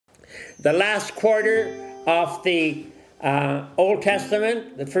the last quarter of the Old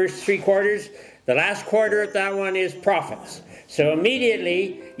Testament, the first 3 quarters. The last quarter of that one is prophets. So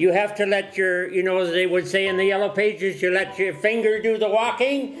immediately you have to let your, you know, as they would say in the yellow pages, you let your finger do the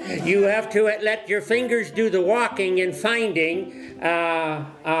walking. You have to let your fingers do the walking in finding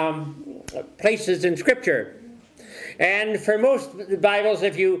places in Scripture. And for most Bibles,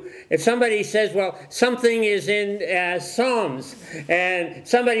 if somebody says, well, something is in Psalms, and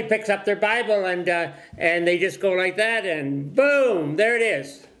somebody picks up their Bible and they just go like that, and boom, there it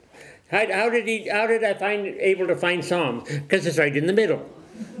is. How did I able to find Psalms? Because it's right in the middle.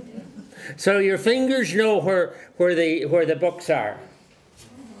 So your fingers know where the books are.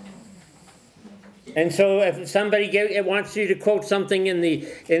 And so if somebody wants you to quote something in the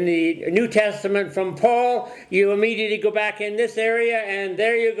New Testament from Paul, you immediately go back in this area, and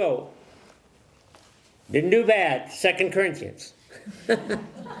there you go. Didn't do bad. 2 Corinthians.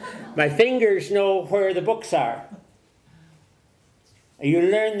 My fingers know where the books are. You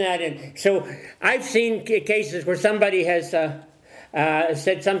learn that. So I've seen cases where somebody has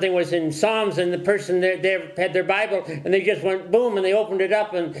said something was in Psalms, and the person they had their Bible, and they just went boom, and they opened it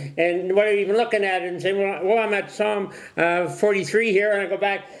up, and weren't even looking at it, and saying, well, I'm at Psalm 43 here, and I go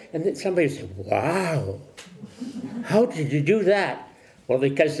back, and then somebody said, wow, how did you do that? Well,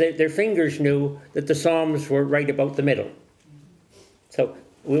 because their fingers knew that the Psalms were right about the middle. So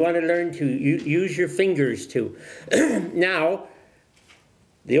we want to learn to use your fingers too. Now,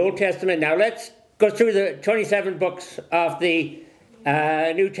 the Old Testament. Now let's go through the 27 books of the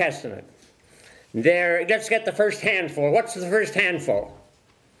New Testament. Let's get the first handful. What's the first handful?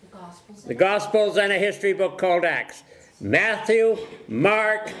 The Gospels. The Gospels and a history book called Acts. Matthew,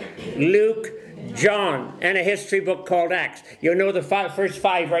 Mark, Luke, John, and a history book called Acts. You know the first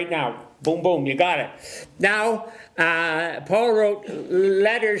 5 right now. Boom, boom, you got it. Now, Paul wrote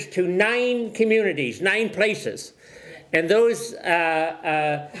letters to 9 communities, 9 places. And those,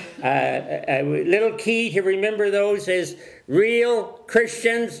 little key to remember those is real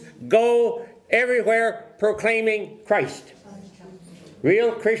Christians go everywhere proclaiming Christ.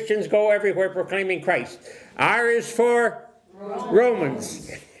 Real Christians go everywhere proclaiming Christ. R is for Romans.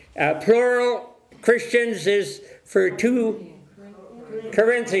 Plural Christians is for 2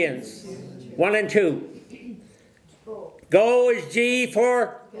 Corinthians, 1 and 2. Go is G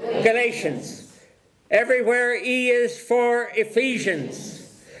for Galatians. Everywhere E is for Ephesians.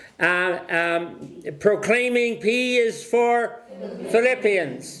 Proclaiming P is for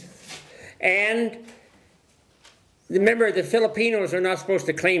Philippians. And remember, the Filipinos are not supposed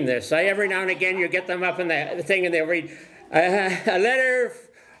to claim this. Every now and again you get them up in the thing and they'll read, a letter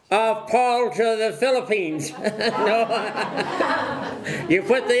of Paul to the Philippines. No. You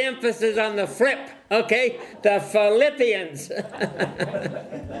put the emphasis on the flip, okay? The Philippians.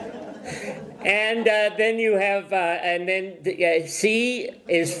 And then you have, and then C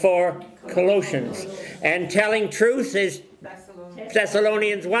is for Colossians. And telling truth is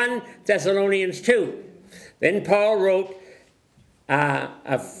Thessalonians 1, Thessalonians 2. Then Paul wrote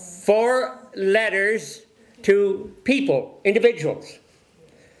 4 letters to people, individuals.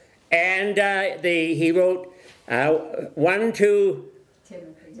 And he wrote 1 to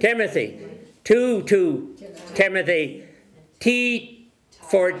Timothy, 2 to Timothy, T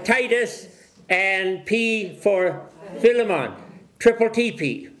for Titus, and P for Philemon. Triple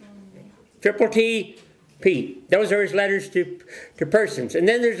TP. Triple TP. Those are his letters to persons. And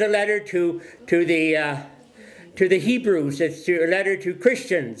then there's a letter to the Hebrews. It's a letter to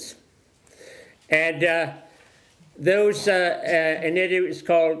Christians. And those and it is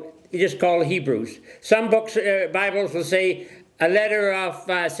called, just called Hebrews. Some books, Bibles will say a letter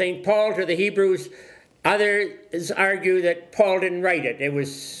of St. Paul to the Hebrews. Others argue that Paul didn't write it. It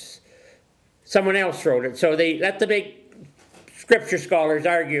was someone else wrote it. So they let the big scripture scholars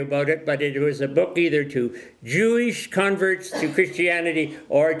argue about it, but it was a book either to Jewish converts to Christianity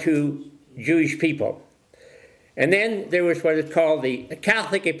or to Jewish people. And then there was what is called the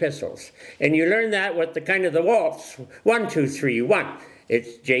Catholic epistles. And you learn that with the kind of the waltz. 1, 2, 3, 1.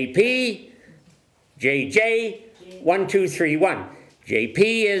 It's JP, JJ, 1, 2, 3, 1.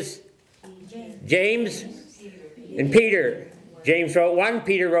 JP is James and Peter. James wrote 1,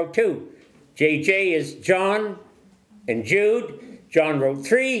 Peter wrote 2. JJ is John and Jude. John wrote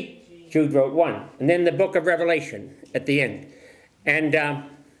 3, Jude wrote 1. And then the book of Revelation at the end. And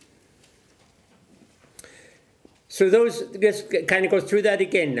so this kind of goes through that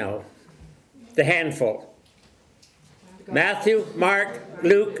again now. The handful. Matthew, Mark,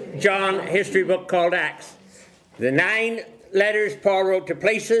 Luke, John, history book called Acts. The 9 letters Paul wrote to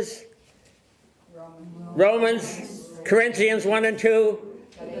places. Romans, Corinthians 1 and 2,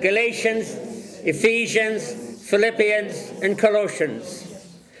 Galatians, Ephesians, Philippians, and Colossians.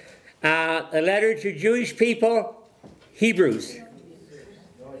 A letter to Jewish people, Hebrews.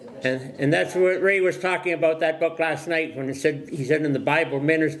 And that's what Ray was talking about that book last night when he said in the Bible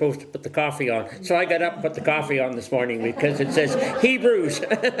men are supposed to put the coffee on. So I got up and put the coffee on this morning because it says Hebrews.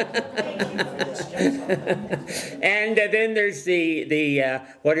 And then there's the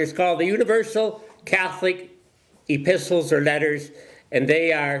what is called the Universal Catholic Epistles or Letters, and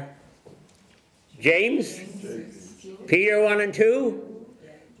they are James, Peter 1 and 2,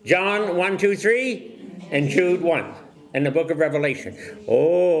 John 1, 2, 3, and Jude 1. And the book of Revelation.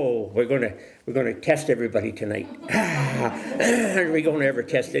 Oh, we're going to test everybody tonight. Are we going to ever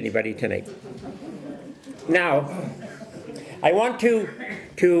test anybody tonight? Now, I want to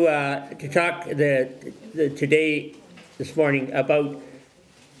talk today, this morning, about.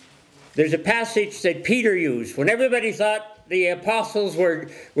 There's a passage that Peter used when everybody thought the apostles were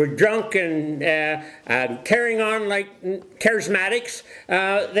drunk and carrying on like charismatics.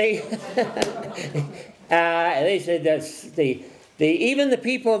 They said that even the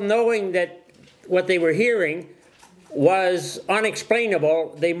people knowing that what they were hearing was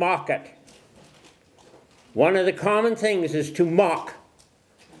unexplainable, they mock it. One of the common things is to mock.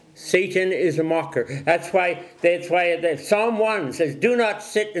 Satan is a mocker. That's why Psalm 1 says, "Do not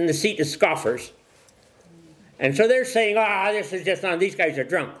sit in the seat of scoffers." And so they're saying, this is just on, these guys are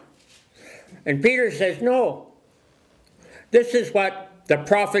drunk. And Peter says, no. This is what the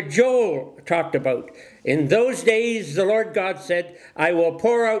prophet Joel talked about. In those days, the Lord God said, I will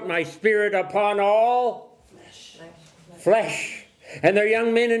pour out my spirit upon all flesh. And their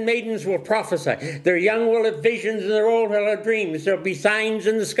young men and maidens will prophesy. Their young will have visions and their old will have dreams. There will be signs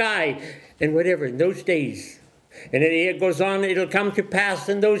in the sky and whatever in those days. And it goes on, it'll come to pass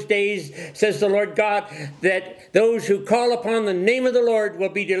in those days, says the Lord God, that those who call upon the name of the Lord will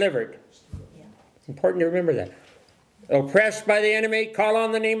be delivered. It's important to remember that. Oppressed by the enemy, call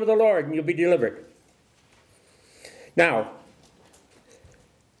on the name of the Lord and you'll be delivered. Now,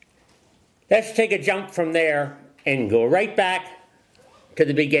 let's take a jump from there and go right back to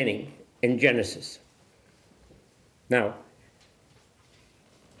the beginning in Genesis. Now,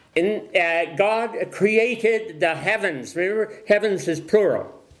 God created the heavens. Remember, heavens is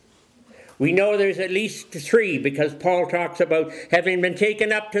plural. We know there's at least 3 because Paul talks about having been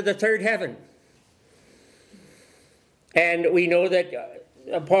taken up to the 3rd heaven. And we know that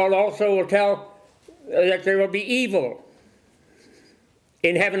Paul also will tell that there will be evil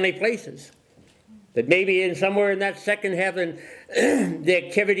in heavenly places. That maybe in somewhere in that 2nd heaven, the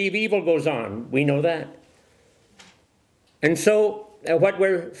activity of evil goes on. We know that. And so what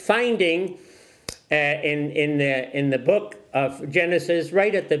we're finding in the book of Genesis,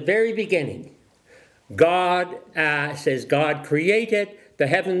 right at the very beginning, God says God created the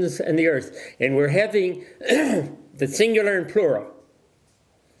heavens and the earth. And we're having the singular and plural.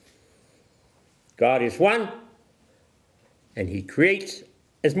 God is one, and he creates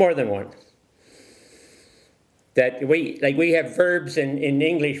as more than one. That we have verbs in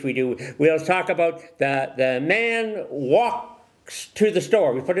English we'll talk about the man walks to the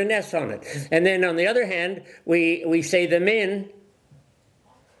store. We put an S on it. And then on the other hand, we say the men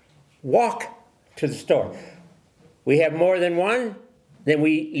walk to the store. We have more than one, then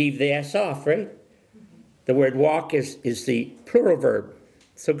we leave the S off, right? The word walk is the plural verb.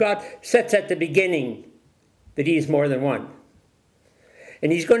 So God sets at the beginning that he is more than one.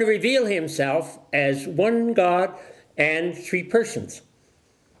 And he's going to reveal himself as one God and 3 persons.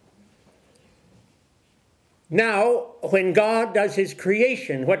 Now, when God does his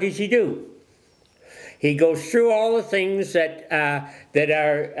creation, what does he do? He goes through all the things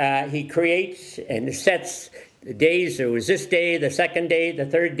he creates and sets the days. There was this day, the 2nd day, the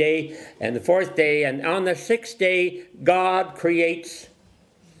 3rd day, and the 4th day. And on the 6th day, God creates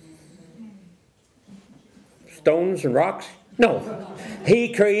stones and rocks. No,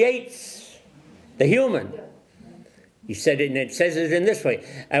 he creates the human. He said it, and it says it in this way.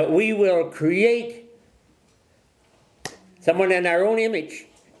 We will create someone in our own image,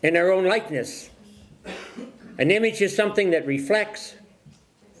 in our own likeness. An image is something that reflects.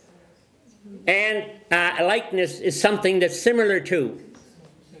 And a likeness is something that's similar to.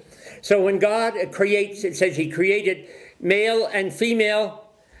 So when God creates, it says he created male and female.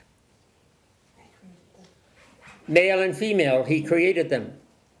 Male and female, he created them.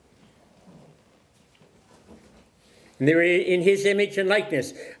 And they were in his image and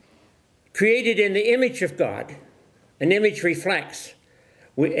likeness. Created in the image of God. An image reflects.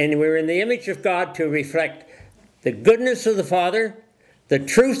 And we're in the image of God to reflect the goodness of the Father, the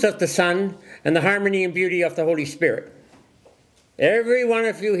truth of the Son, and the harmony and beauty of the Holy Spirit. Every one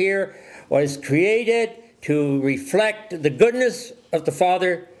of you here was created to reflect the goodness of the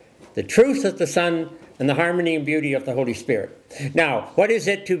Father, the truth of the Son, and the harmony and beauty of the Holy Spirit. Now, what is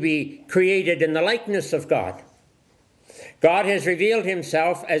it to be created in the likeness of God? God has revealed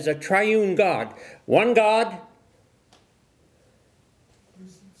himself as a triune God. One God,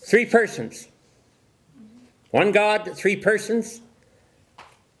 three persons. One God, three persons.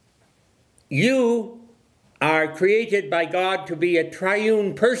 You are created by God to be a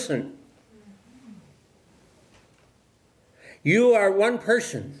triune person. You are one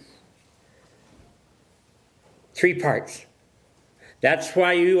person. Three parts. That's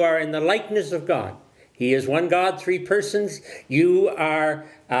why you are in the likeness of God. He is one God, three persons. You are,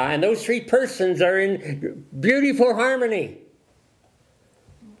 and those three persons are in beautiful harmony.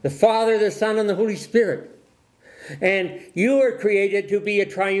 The Father, the Son, and the Holy Spirit. And you are created to be a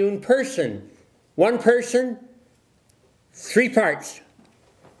triune person. One person, three parts.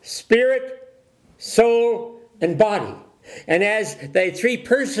 Spirit, soul, and body. And as the three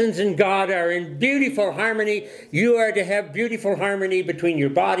persons in God are in beautiful harmony, you are to have beautiful harmony between your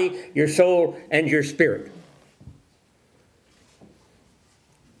body, your soul, and your spirit.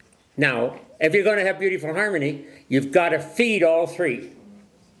 Now, if you're going to have beautiful harmony, you've got to feed all three.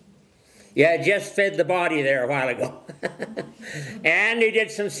 Yeah, I just fed the body there a while ago. And we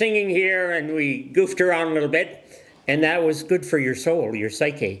did some singing here, and we goofed around a little bit. And that was good for your soul, your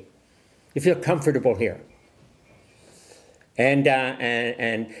psyche. You feel comfortable here. And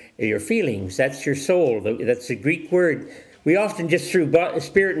your feelings, that's your soul. That's the Greek word. We often just threw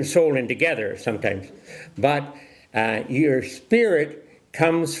spirit and soul in together sometimes. But your spirit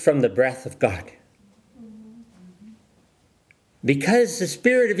comes from the breath of God. Because the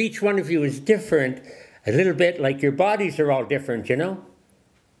spirit of each one of you is different, a little bit like your bodies are all different, you know.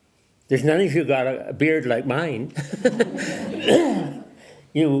 There's none of you got a beard like mine.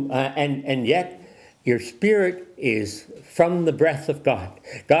 And yet your spirit is from the breath of God.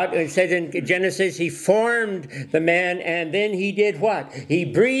 God, it said in Genesis, he formed the man, and then he did what? He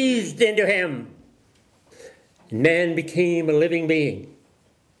breathed into him. And man became a living being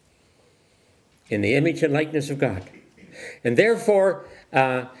in the image and likeness of God. And therefore,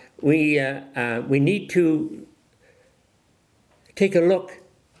 we need to take a look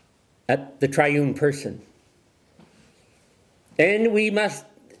at the triune person. And we must,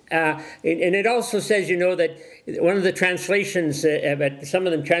 and it also says, you know, that one of the translations, but some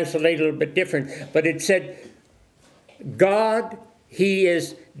of them translate a little bit different, but it said, God, he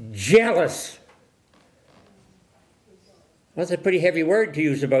is jealous. Well, that's a pretty heavy word to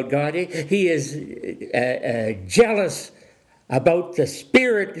use about God. He is jealous about the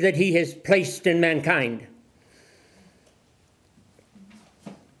spirit that he has placed in mankind.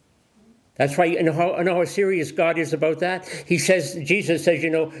 That's why you know how serious God is about that. He says, Jesus says, you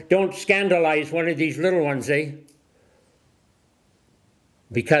know, don't scandalize one of these little ones, eh?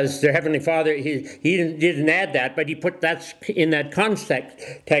 Because their Heavenly Father, he didn't add that, but he put that in that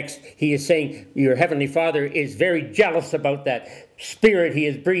text. He is saying your Heavenly Father is very jealous about that spirit he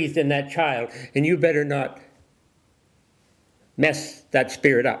has breathed in that child, and you better not mess that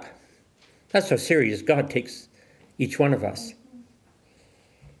spirit up. That's how serious God takes each one of us.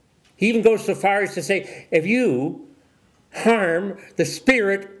 He even goes so far as to say, if you harm the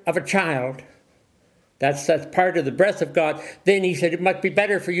spirit of a child, that's part of the breath of God, then he said it might be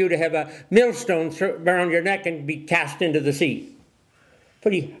better for you to have a millstone around your neck and be cast into the sea.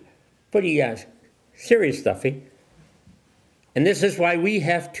 Pretty serious stuff, eh? And this is why we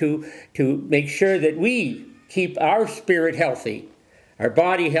have to make sure that we keep our spirit healthy, our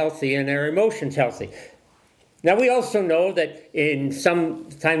body healthy, and our emotions healthy. Now we also know that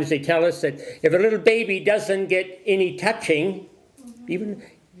sometimes they tell us that if a little baby doesn't get any touching,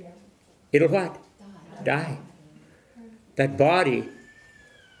 it'll what? Die. That body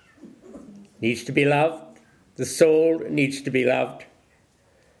needs to be loved, the soul needs to be loved,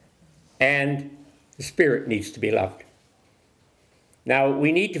 and the spirit needs to be loved. Now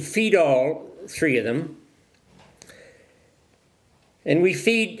we need to feed all three of them. And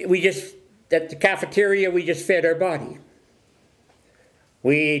at the cafeteria, we just fed our body.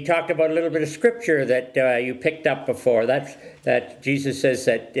 We talked about a little bit of scripture that you picked up before. That Jesus says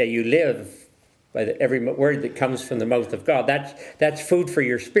that you live by every word that comes from the mouth of God. That's food for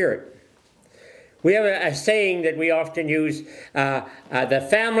your spirit. We have a saying that we often use, the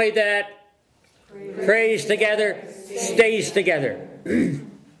family that prays together stays together.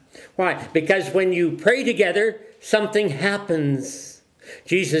 Why? Because when you pray together, something happens.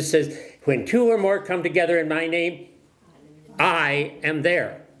 Jesus says, when two or more come together in my name, I am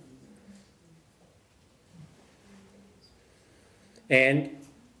there. And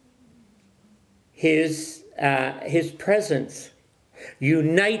His presence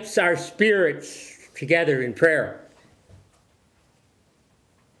unites our spirits together in prayer.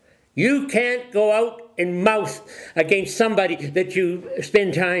 You can't go out and mouth against somebody that you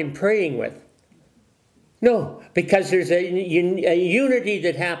spend time praying with. No, because there's a unity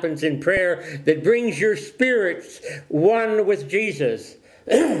that happens in prayer that brings your spirits one with Jesus.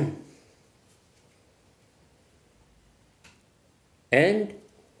 And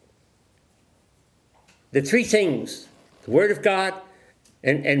the three things, the Word of God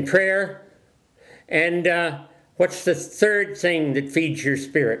and prayer, and what's the third thing that feeds your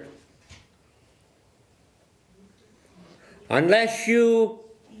spirit? Unless you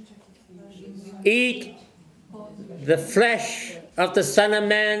eat the flesh of the Son of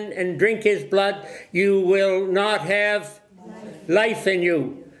Man and drink His blood, you will not have life in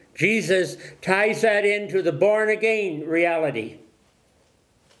you. Jesus ties that into the born-again reality.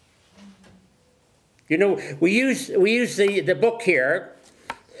 You know, we use the book here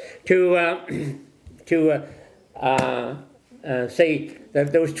to say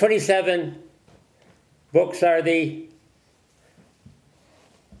that those 27 books are the...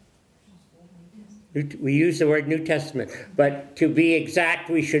 We use the word New Testament, but to be exact,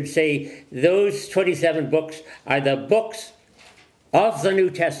 we should say those 27 books are the books of the New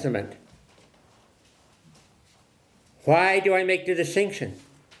Testament. Why do I make the distinction?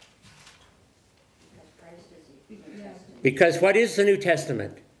 Because what is the New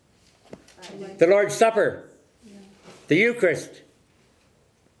Testament? The Lord's Supper, the Eucharist.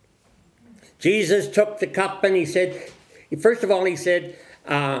 Jesus took the cup and He said, first of all He said,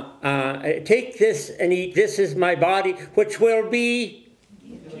 take this and eat. This is my body, which will be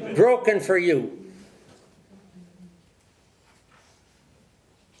broken for you.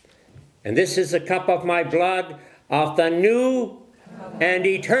 And this is the cup of my blood of the new and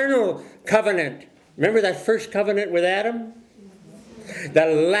eternal covenant. Remember that first covenant with Adam? The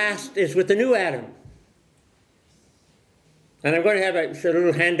last is with the new Adam. And I'm going to have a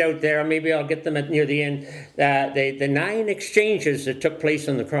little handout there. Maybe I'll get them near the end. The 9 exchanges that took place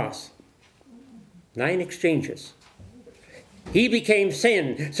on the cross. 9 exchanges. He became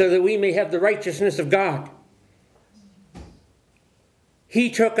sin so that we may have the righteousness of God. He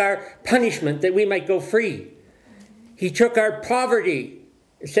took our punishment that we might go free. He took our poverty.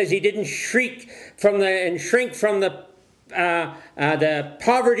 It says He didn't shrink from the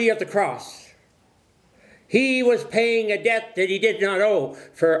poverty of the cross. He was paying a debt that He did not owe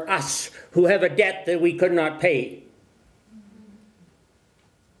for us who have a debt that we could not pay.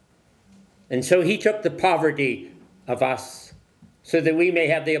 And so He took the poverty of us so that we may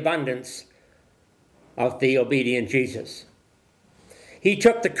have the abundance of the obedient Jesus. He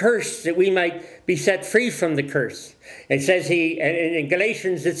took the curse that we might be set free from the curse. It says in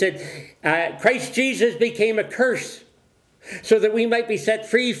Galatians it said, Christ Jesus became a curse so that we might be set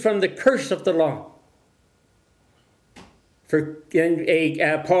free from the curse of the law.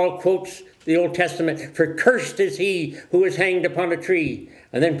 Paul quotes the Old Testament, for cursed is he who is hanged upon a tree.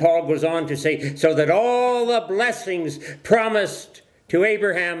 And then Paul goes on to say, so that all the blessings promised to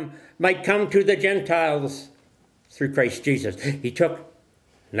Abraham might come to the Gentiles through Christ Jesus. He took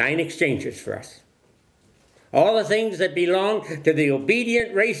 9 exchanges for us. All the things that belong to the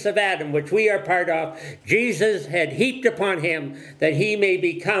obedient race of Adam, which we are part of, Jesus had heaped upon Him that we may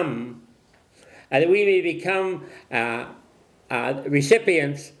become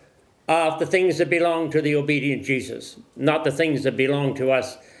recipients of the things that belong to the obedient Jesus, not the things that belong to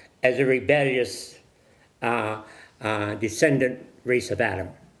us as a rebellious descendant race of Adam.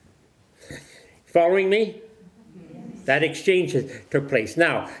 Following me? That exchange took place.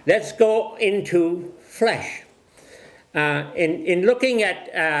 Now, let's go into flesh. In looking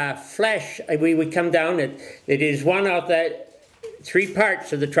at flesh, we come down, it is one of the 3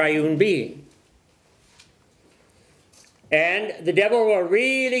 parts of the triune being. And the devil will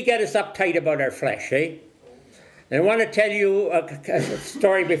really get us uptight about our flesh, eh? And I want to tell you a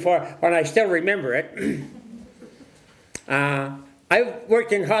story before, when I still remember it. I've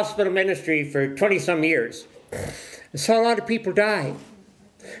worked in hospital ministry for 20-some years. I saw a lot of people die.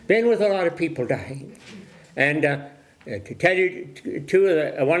 Been with a lot of people dying. And to tell you,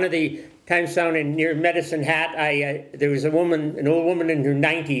 one of the times down near Medicine Hat, there was an old woman in her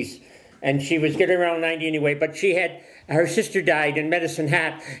 90s, and she was getting around 90 anyway, but her sister died in Medicine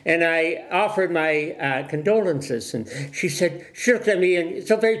Hat, and I offered my condolences, and she looked at me, and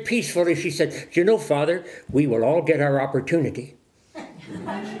so very peacefully, she said, do you know, Father, we will all get our opportunity.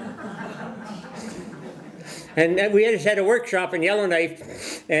 And we just had a workshop in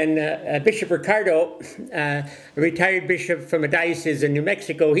Yellowknife, and Bishop Ricardo, a retired bishop from a diocese in New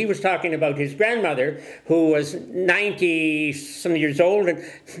Mexico, he was talking about his grandmother, who was 90-some years old,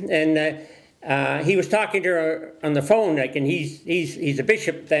 and he was talking to her on the phone, like, and he's a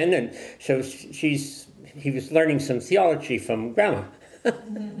bishop then, and so he was learning some theology from Grandma.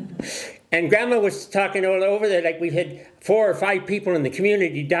 And Grandma was talking all over there, like we've had 4 or 5 people in the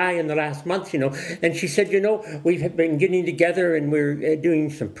community die in the last month, And she said, we've been getting together and we're doing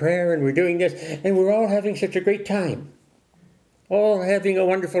some prayer and we're doing this, and we're all having such a great time. All having a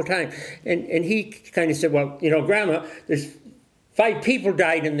wonderful time. And he kind of said, well, Grandma, there's 5 people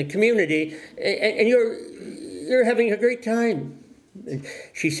died in the community, and you're having a great time. And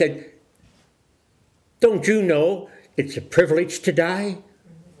she said, don't you know it's a privilege to die?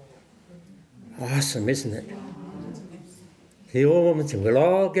 Awesome, isn't it? The old woman said, we'll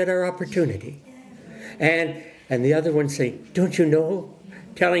all get our opportunity. And the other one saying, don't you know?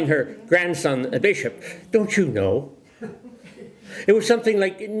 Telling her grandson, a bishop, don't you know? It was something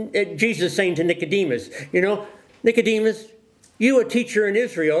like Jesus saying to Nicodemus, Nicodemus, you a teacher in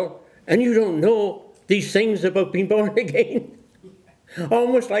Israel, and you don't know these things about being born again.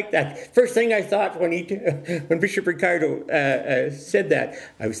 Almost like that. First thing I thought when Bishop Ricardo said that,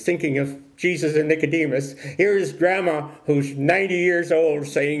 I was thinking of Jesus and Nicodemus. Here is Grandma, who's 90 years old,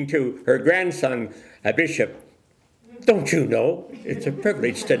 saying to her grandson, a bishop, don't you know it's a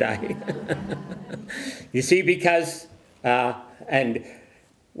privilege to die? You see, because, and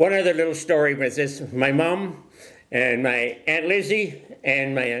one other little story was this. My mom and my Aunt Lizzie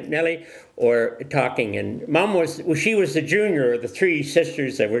and my Aunt Nellie were talking, and Mom was the junior of the 3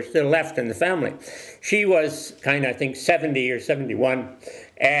 sisters that were still left in the family. She was kind of, I think, 70 or 71,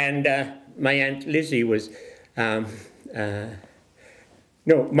 and my Aunt Lizzie was, no,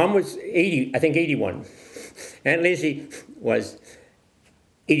 Mom was 80, I think 81. Aunt Lizzie was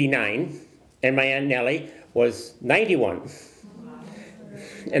 89, and my Aunt Nellie was 91.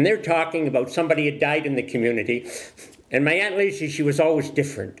 And they're talking about somebody had died in the community. And my Aunt Lizzie, she was always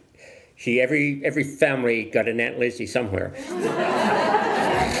different. Every family got an Aunt Lizzie somewhere.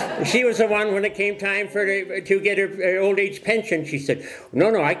 She was the one, when it came time to get her old age pension, she said,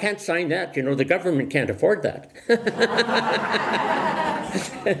 no, I can't sign that. The government can't afford that.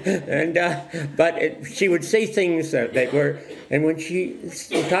 But she would say things that were, and when she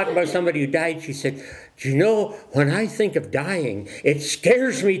talked about somebody who died, she said, do you know, when I think of dying, it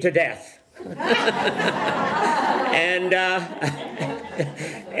scares me to death.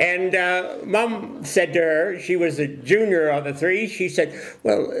 And Mom said to her, she was a junior of the 3, she said,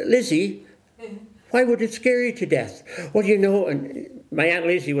 well, Lizzie, why would it scare you to death? Well, and my Aunt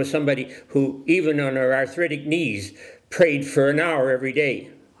Lizzie was somebody who, even on her arthritic knees, prayed for an hour every day.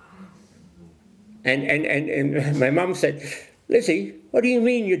 And my mom said, Lizzie, what do you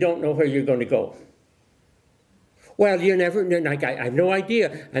mean you don't know where you're going to go? Well, I have no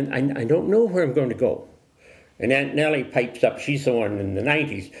idea, and I don't know where I'm going to go. And Aunt Nellie pipes up, she's the one in the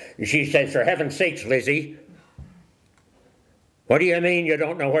 90s, and she says, for heaven's sakes, Lizzie, what do you mean you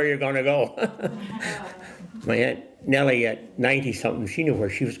don't know where you're going to go? My Aunt Nellie at 90-something, she knew where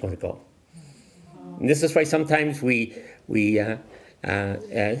she was going to go. And this is why sometimes the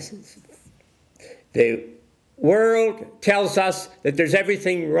world tells us that there's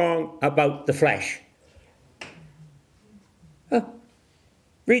everything wrong about the flesh.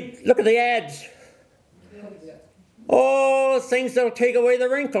 Look at the ads. Oh, things that'll take away the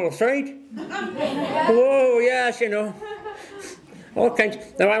wrinkles, right? Oh, yes, all kinds.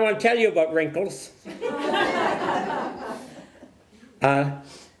 Now, I want to tell you about wrinkles.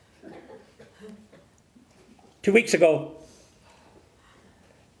 2 weeks ago,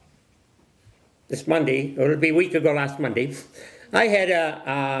 this Monday, or it'll be a week ago last Monday, I had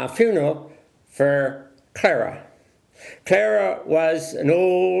a funeral for Clara. Clara was an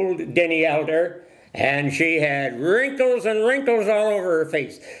old Denny elder, and she had wrinkles and wrinkles all over her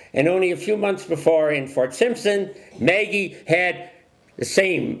face. And only a few months before in Fort Simpson, Maggie had the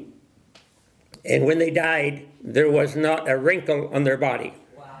same. And when they died, there was not a wrinkle on their body.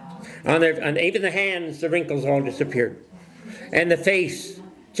 Wow. On even the hands, the wrinkles all disappeared. And the face,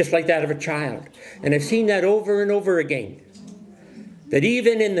 just like that of a child. And I've seen that over and over again. That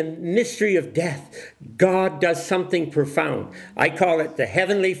even in the mystery of death, God does something profound. I call it the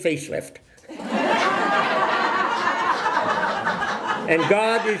heavenly facelift. And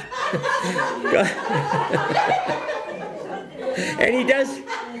God is... and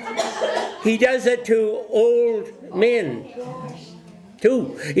He does it to old men,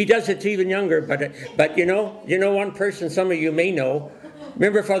 too. He does it to even younger. But you know one person some of you may know.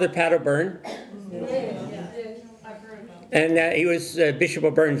 Remember Father Pat O'Byrne? And he was Bishop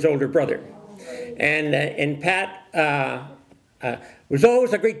O'Byrne's older brother. And Pat was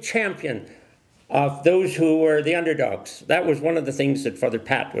always a great champion of those who were the underdogs. That was one of the things that Father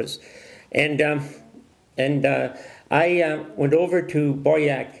Pat was. And I went over to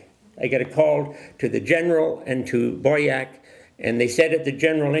Boyac. I got a call to the general and to Boyac, and they said at the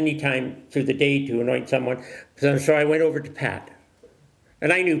general anytime through the day to anoint someone. So I went over to Pat.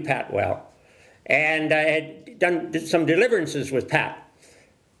 And I knew Pat well. And I had done some deliverances with Pat.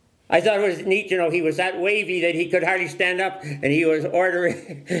 I thought it was neat, you know, he was that wavy that he could hardly stand up, and he was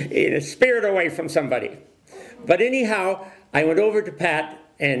ordering a spirit away from somebody. But anyhow, I went over to Pat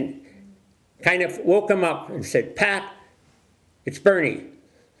and kind of woke him up and said, Pat, it's Bernie.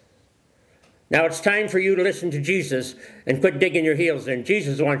 Now it's time for you to listen to Jesus and quit digging your heels in.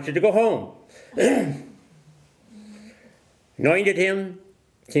 Jesus wants you to go home. Anointed him,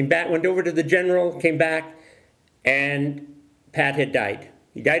 came back, went over to the general, came back, and Pat had died.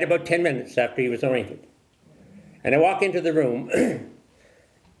 He died about 10 minutes after he was anointed. And I walk into the room,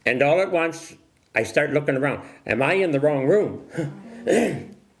 and all at once, I start looking around. Am I in the wrong room?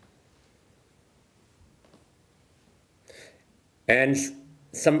 And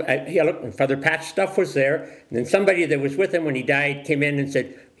I looked, and Father Pat's stuff was there, and then somebody that was with him when he died came in and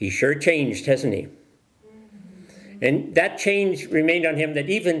said, he sure changed, hasn't he? And that change remained on him, that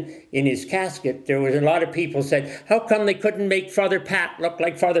even in his casket, there was a lot of people said, how come they couldn't make Father Pat look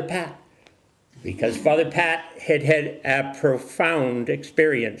like Father Pat? Because Father Pat had had a profound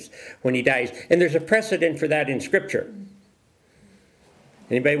experience when he dies. And there's a precedent for that in Scripture.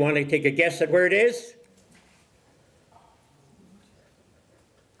 Anybody want to take a guess at where it is?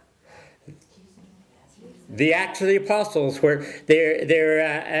 The Acts of the Apostles, where they're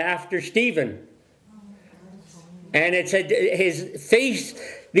after Stephen. And it said his face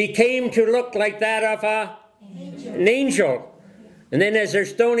became to look like that of an angel. And then as they're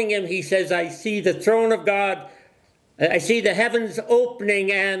stoning him, he says, I see the throne of God. I see the heavens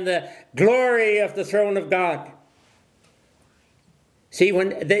opening and the glory of the throne of God. See,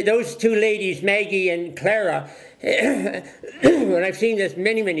 when those two ladies, Maggie and Clara, when I've seen this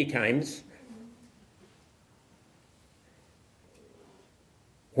many, many times,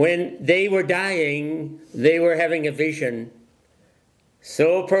 when they were dying, they were having a vision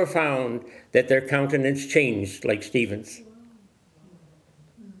so profound that their countenance changed like Stephen's.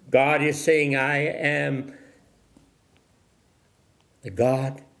 God is saying, I am the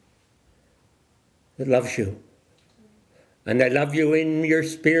God that loves you. And I love you in your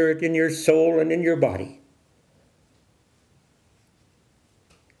spirit, in your soul, and in your body.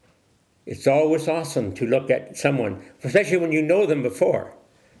 It's always awesome to look at someone, especially when you know them before.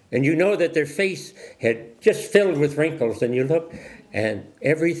 And you know that their face had just filled with wrinkles, and you look, and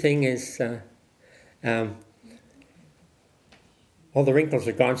everything is, all the wrinkles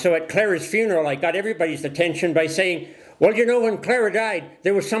are gone. So at Clara's funeral, I got everybody's attention by saying, well, you know, when Clara died,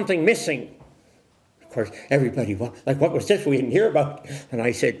 there was something missing. Of course, everybody, well, like, what was this we didn't hear about? And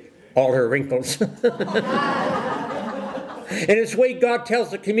I said, all her wrinkles. And it's the way God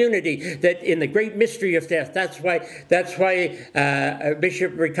tells the community that in the great mystery of death, that's why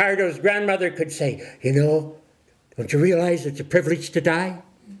Bishop Ricardo's grandmother could say, you know, don't you realize it's a privilege to die?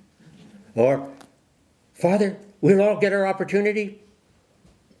 Or, Father, we'll all get our opportunity.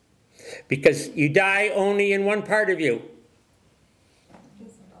 Because you die only in one part of you.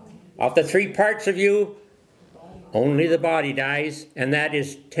 Of the three parts of you, only the body dies, and that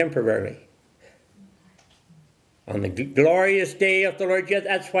is temporarily. On the glorious day of the Lord Jesus,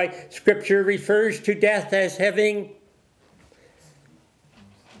 that's why Scripture refers to death as having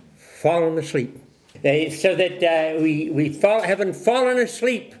fallen asleep. So that we haven't fallen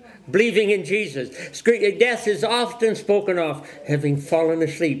asleep believing in Jesus. Death is often spoken of having fallen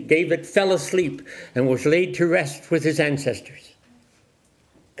asleep. David fell asleep and was laid to rest with his ancestors.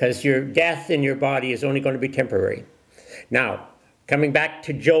 Because your death in your body is only going to be temporary. Now, coming back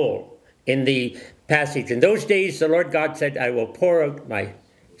to Joel in the passage. In those days, the Lord God said, I will pour out my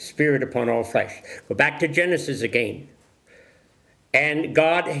spirit upon all flesh. Go back to Genesis again. And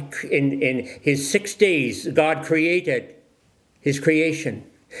God, in his 6 days, God created his creation.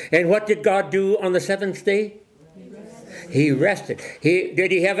 And what did God do on the seventh day? He rested.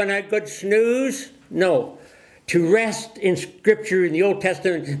 Did he have a good snooze? No. To rest in Scripture in the Old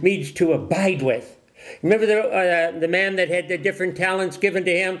Testament means to abide with. Remember the man that had the different talents given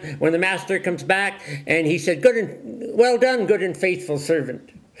to him when the master comes back and he said, well done, good and faithful servant.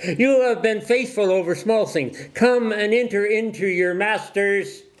 You have been faithful over small things. Come and enter into your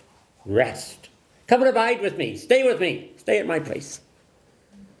master's rest. Come and abide with me. Stay with me. Stay at my place.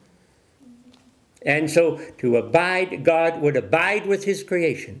 And so to abide, God would abide with his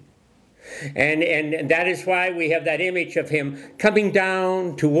creation. And that is why we have that image of him coming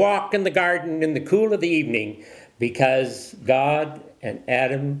down to walk in the garden in the cool of the evening, because God and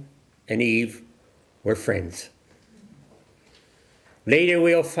Adam and Eve were friends. Later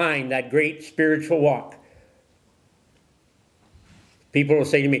we'll find that great spiritual walk. People will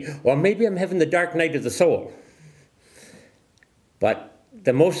say to me, well, maybe I'm having the dark night of the soul. But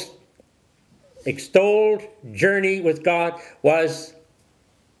the most extolled journey with God was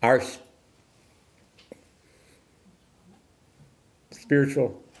our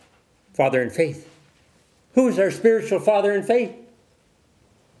spiritual father in faith. Who's our spiritual father in faith?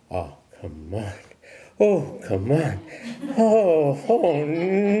 Oh, come on. Oh, come on. Oh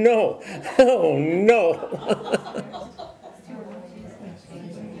no. Oh, no.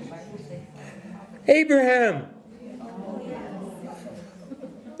 Abraham.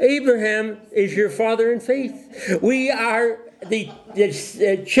 Abraham is your father in faith. We are the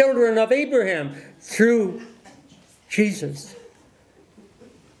children of Abraham through Jesus.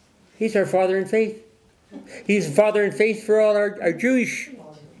 He's our father in faith. He's a father in faith for all our Jewish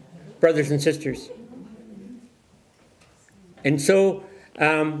brothers and sisters. And so,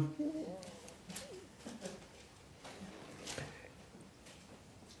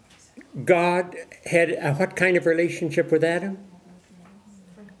 God had what kind of relationship with Adam?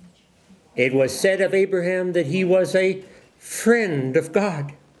 It was said of Abraham that he was a friend of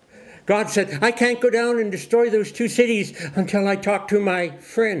God. God said, I can't go down and destroy those two cities until I talk to my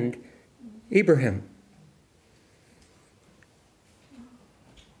friend, Abraham.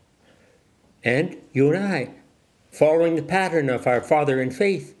 And you and I, following the pattern of our father in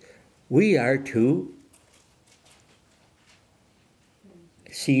faith, we are to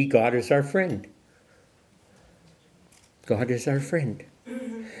see God as our friend. God is our friend.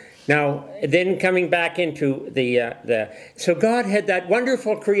 Now, then coming back into so God had that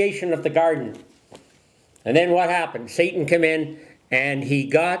wonderful creation of the garden. And then what happened? Satan came in and he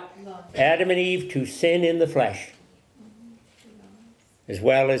got Adam and Eve to sin in the flesh, as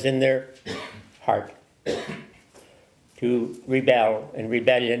well as in their heart, to rebel and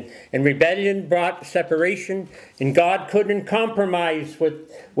rebellion. And rebellion brought separation, and God couldn't compromise with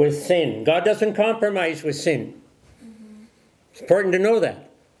sin. God doesn't compromise with sin. It's important to know that.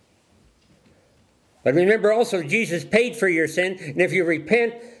 But remember also, Jesus paid for your sin, and if you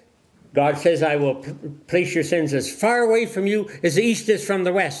repent, God says, I will place your sins as far away from you as the east is from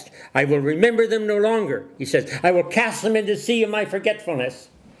the west. I will remember them no longer. He says, I will cast them into the sea of my forgetfulness.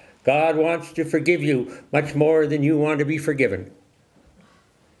 God wants to forgive you much more than you want to be forgiven.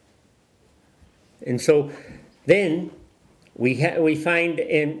 And so then we find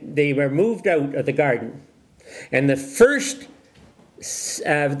they were moved out of the garden. And the first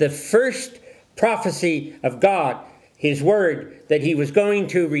prophecy of God, his word, that he was going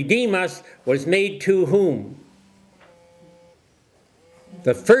to redeem us, was made to whom?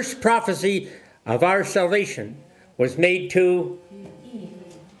 The first prophecy of our salvation was made to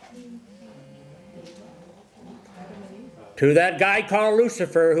that guy called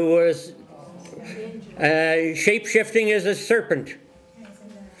Lucifer, who was shape-shifting as a serpent.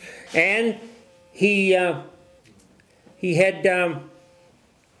 And he had...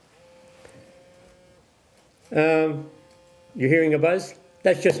 you're hearing a buzz?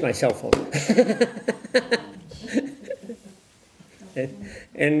 That's just my cell phone.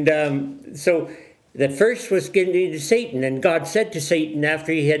 So the first was getting to Satan, and God said to Satan,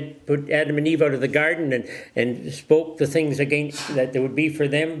 after he had put Adam and Eve out of the garden and spoke the things against that there would be for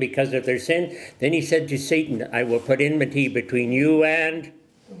them because of their sin, then he said to Satan, I will put enmity between you and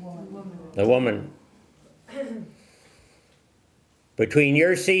the woman. Between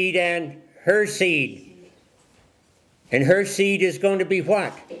your seed and her seed. And her seed is going to be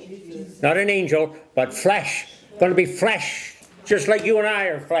what? Not an angel, but flesh. Going to be flesh, just like you and I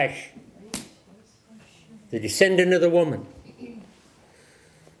are flesh. The descendant of the woman.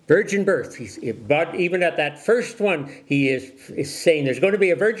 Virgin birth. But even at that first one, he is saying there's going to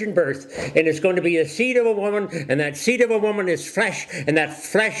be a virgin birth, and it's going to be a seed of a woman, and that seed of a woman is flesh, and that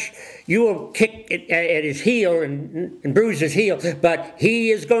flesh, you will kick it at his heel and bruise his heel, but he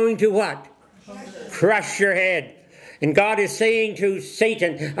is going to what? Crush your head. And God is saying to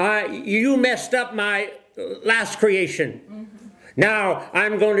Satan, you messed up my last creation. Now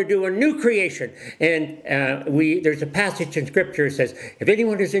I'm going to do a new creation. And there's a passage in Scripture that says, if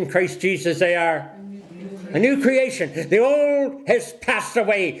anyone is in Christ Jesus, they are a new creation. The old has passed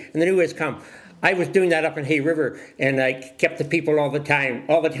away and the new has come. I was doing that up in Hay River, and I kept the people all the time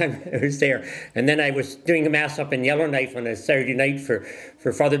I was there. And then I was doing a mass up in Yellowknife on a Saturday night for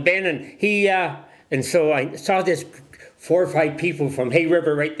Father Ben, and And so I saw this 4 or 5 people from Hay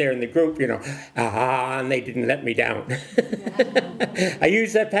River right there in the group, you know, and they didn't let me down. I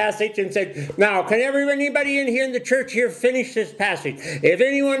used that passage and said, now, can anybody in here in the church here finish this passage? If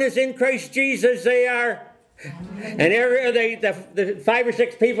anyone is in Christ Jesus, they are... And the 5 or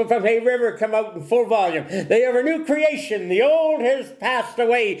 6 people from Hay River come out in full volume. They are a new creation. The old has passed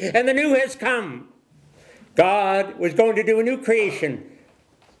away and the new has come. God was going to do a new creation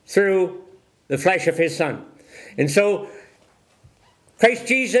through the flesh of his Son. And so, Christ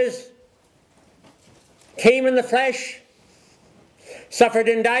Jesus came in the flesh, suffered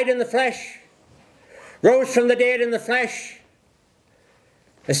and died in the flesh, rose from the dead in the flesh,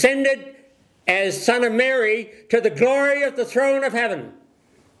 ascended as Son of Mary to the glory of the throne of heaven.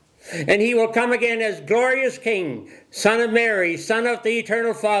 And he will come again as glorious King, Son of Mary, Son of the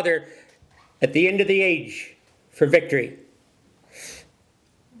Eternal Father, at the end of the age for victory.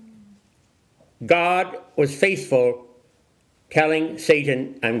 God was faithful, telling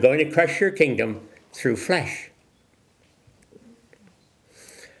Satan, I'm going to crush your kingdom through flesh.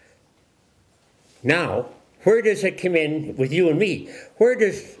 Now, where does it come in with you and me? Where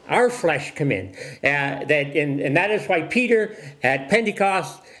does our flesh come in? And that is why Peter at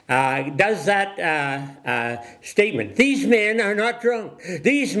Pentecost does that statement. These men are not drunk.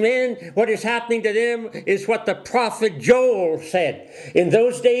 These men, what is happening to them is what the prophet Joel said. In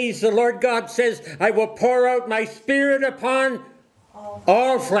those days, the Lord God says, I will pour out my spirit upon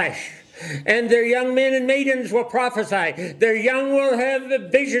all flesh. And their young men and maidens will prophesy. Their young will have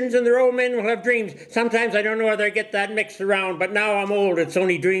visions and their old men will have dreams. Sometimes I don't know whether I get that mixed around, but now I'm old, it's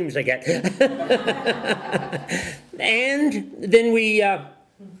only dreams I get. And then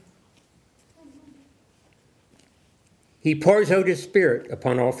he pours out his spirit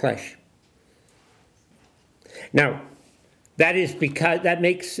upon all flesh. Now, that is because that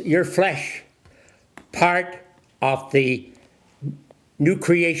makes your flesh part of the new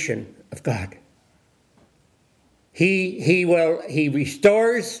creation of God. He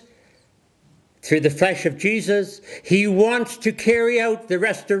restores through the flesh of Jesus. He wants to carry out the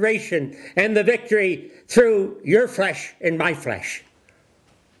restoration and the victory through your flesh and my flesh.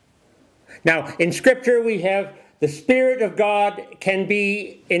 Now, in Scripture we have the Spirit of God can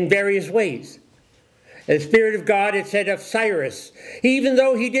be in various ways. The Spirit of God, it said of Cyrus, even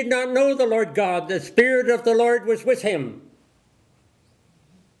though he did not know the Lord God, the Spirit of the Lord was with him.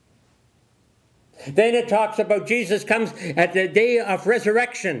 Then it talks about Jesus comes at the day of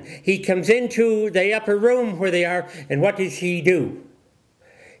resurrection. He comes into the upper room where they are, and what does he do?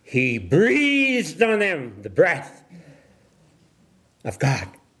 He breathed on them the breath of God.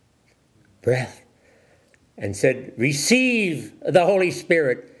 Breath. And said, receive the Holy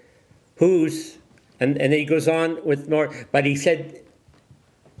Spirit, whose, and then he goes on with more, but he said,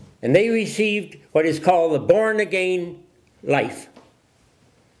 and they received what is called the born again life.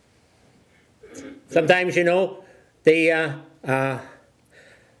 Sometimes, you know, they,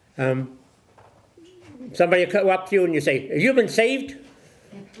 somebody will come up to you and you say, have you been saved?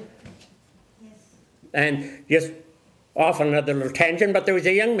 Yes. And just off on another little tangent, but there was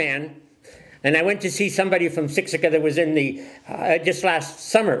a young man, and I went to see somebody from Siksika that was in the, just last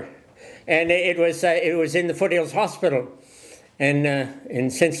summer, and it was in the Foothills Hospital,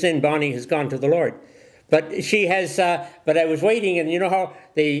 and since then Bonnie has gone to the Lord. But she has, but I was waiting, and you know how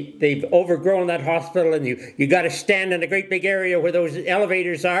they've overgrown that hospital, and you got to stand in a great big area where those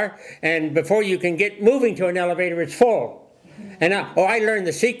elevators are, and before you can get moving to an elevator, it's full. And I learned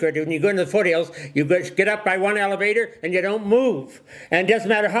the secret. When you go into the foothills, you get up by one elevator and you don't move. And it doesn't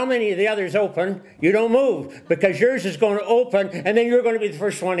matter how many of the others open, you don't move, because yours is going to open, and then you're going to be the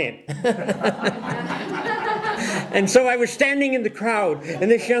first one in. And so I was standing in the crowd, and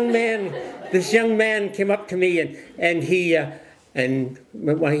this young man came up to me, and he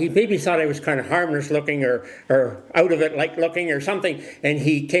maybe thought I was kind of harmless looking or out of it like looking or something, and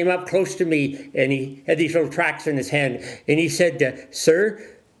he came up close to me, and he had these little tracts in his hand, and he said,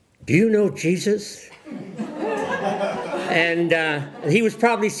 sir, do you know Jesus? And he was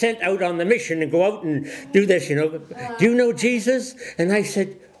probably sent out on the mission and go out and do this, you know. Do you know Jesus? And I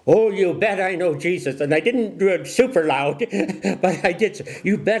said, oh, you bet I know Jesus. And I didn't do it super loud, but I did say,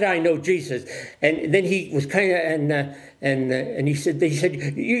 you bet I know Jesus. And then he was kind of, and he said, they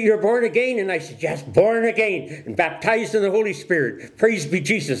said, you're born again? And I said, yes, born again, and baptized in the Holy Spirit. Praise be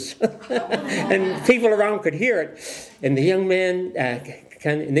Jesus. And people around could hear it. And the young man,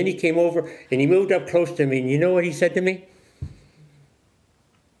 and then he came over, and he moved up close to me, and you know what he said to me?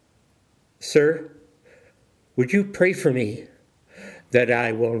 Sir, would you pray for me that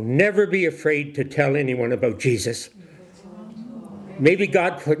I will never be afraid to tell anyone about Jesus? maybe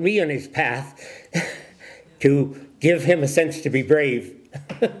God put me on his path to give him a sense to be brave.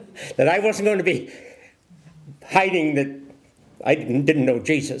 That I wasn't going to be hiding that I didn't know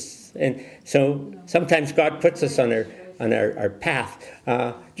Jesus. And so sometimes God puts us on our path.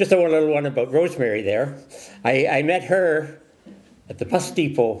 Just a little one about Rosemary there. I met her at the bus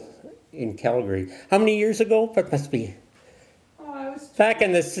depot in Calgary. How many years ago? That must be. Oh, I was back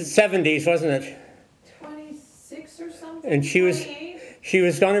in the 70s, wasn't it? 26 or something. And she was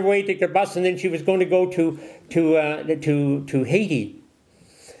on her way to take the bus, and then she was going to go to Haiti.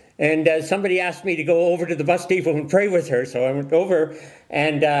 And somebody asked me to go over to the bus depot and pray with her, so I went over,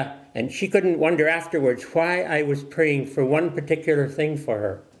 and she couldn't wonder afterwards why I was praying for one particular thing for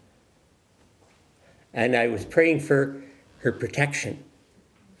her. And I was praying for her protection.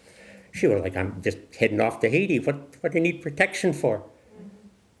 She was like, I'm just heading off to Haiti. What do you need protection for?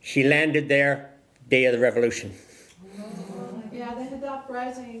 She landed there, day of the revolution. Yeah, they had the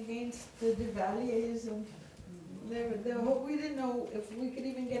uprising against the Duvaliers, and we didn't know if we could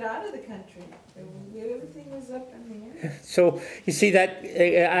even get out of the country. Everything was up in the air. So you see that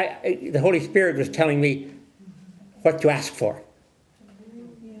the Holy Spirit was telling me what to ask for.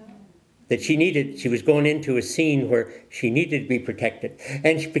 Yeah. That she was going into a scene where she needed to be protected.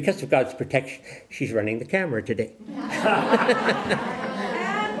 And because of God's protection, she's running the camera today. And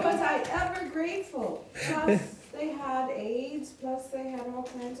was I ever grateful? Plus they had AIDS, plus they had all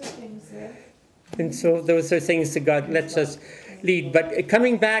kinds of things there. And so those are things that God lets us lead. But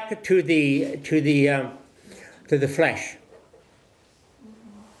coming back to the flesh,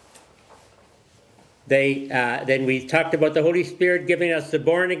 then we talked about the Holy Spirit giving us the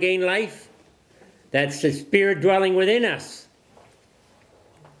born again life. That's the Spirit dwelling within us,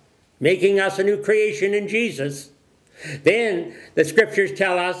 making us a new creation in Jesus. Then the Scriptures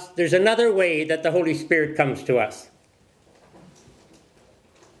tell us there's another way that the Holy Spirit comes to us.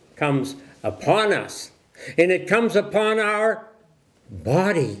 Comes upon us, and it comes upon our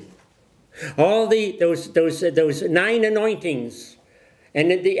body. All those 9 anointings, and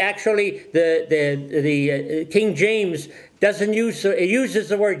the King James doesn't uses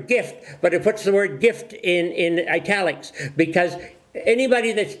the word gift, but it puts the word gift in italics, because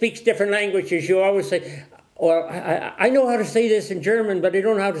anybody that speaks different languages, you always say, "Well, I know how to say this in German, but I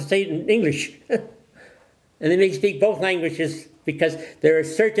don't know how to say it in English." And they may speak both languages, because there are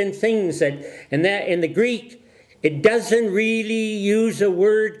certain things that in the Greek, it doesn't really use a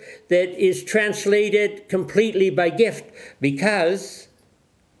word that is translated completely by gift, because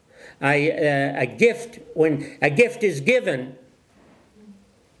when a gift is given,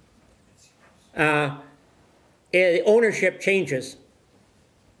 ownership changes.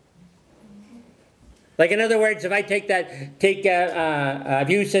 Like, in other words, if I I've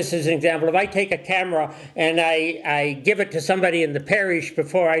used this as an example. If I take a camera and I give it to somebody in the parish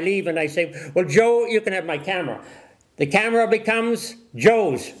before I leave, and I say, "Well, Joe, you can have my camera," the camera becomes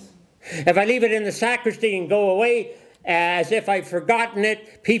Joe's. If I leave it in the sacristy and go away as if I've forgotten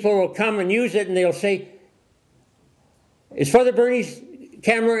it, people will come and use it, and they'll say, "Is Father Bernie's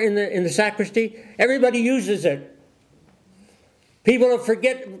camera in the sacristy?" Everybody uses it. People will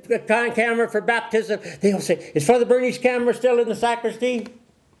forget the camera for baptism. They'll say, "Is Father Bernie's camera still in the sacristy?"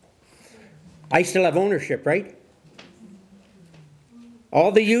 I still have ownership, right?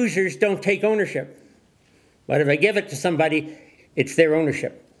 All the users don't take ownership. But if I give it to somebody, it's their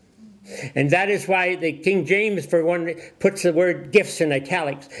ownership. And that is why the King James, for one, puts the word gifts in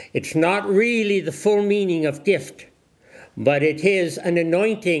italics. It's not really the full meaning of gift, but it is an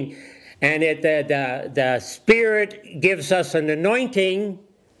anointing. And the Spirit gives us an anointing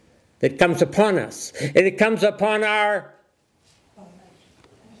that comes upon us. And it comes upon our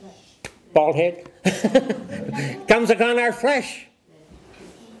bald head. It comes upon our flesh.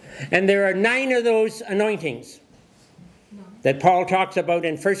 And there are 9 of those anointings that Paul talks about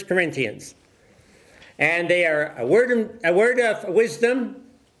in 1 Corinthians. And they are a word of wisdom,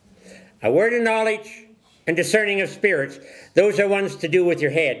 a word of knowledge, and discerning of spirits. Those are ones to do with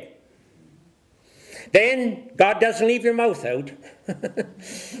your head. Then, God doesn't leave your mouth out.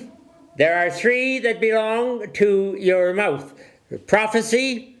 There are 3 that belong to your mouth: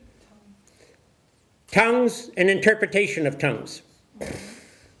 prophecy, tongues, and interpretation of tongues.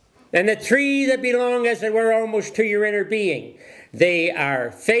 And the 3 that belong, as it were, almost to your inner being. They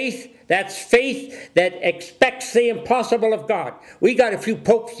are faith. That's faith that expects the impossible of God. We got a few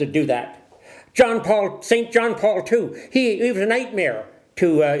popes that do that. St. John Paul II, he was a nightmare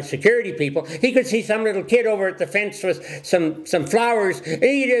to security people. He could see some little kid over at the fence with some flowers, and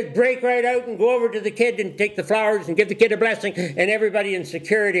he'd just break right out and go over to the kid and take the flowers and give the kid a blessing, and everybody in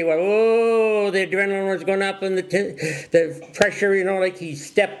security went, oh, the adrenaline was going up and the pressure, you know, like he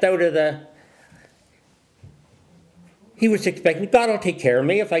stepped out of the... He was expecting, God will take care of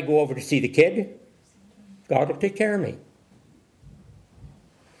me if I go over to see the kid. God will take care of me.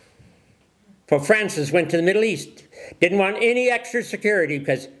 Pope Francis went to the Middle East. Didn't want any extra security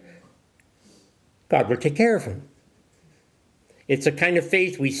because God will take care of him. It's a kind of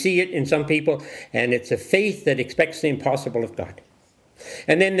faith, we see it in some people, and it's a faith that expects the impossible of God.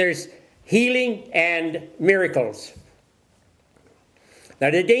 And then there's healing and miracles. Now,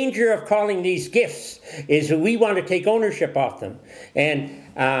 the danger of calling these gifts is that we want to take ownership of them. And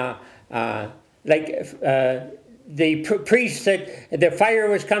the priest said the fire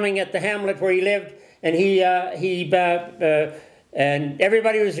was coming at the hamlet where he lived, and and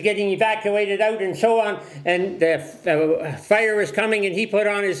everybody was getting evacuated out and so on, and the fire was coming, and he put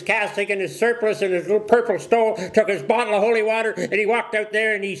on his cassock and his surplice and his little purple stole, took his bottle of holy water, and he walked out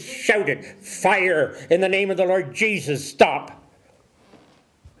there and he shouted, "Fire, in the name of the Lord Jesus, stop."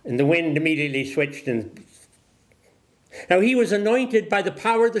 And the wind immediately switched. And now he was anointed by the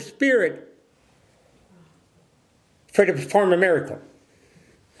power of the Spirit to perform a miracle.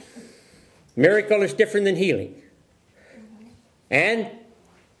 Miracle is different than healing. And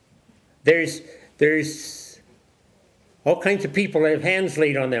there's all kinds of people that have hands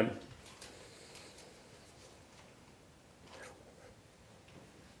laid on them.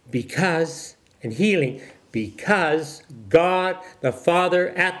 Because God, the Father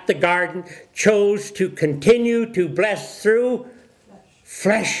at the garden, chose to continue to bless through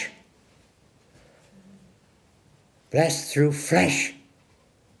flesh. Bless through flesh.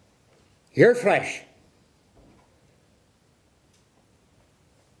 Your flesh.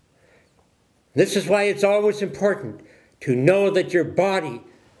 This is why it's always important to know that your body,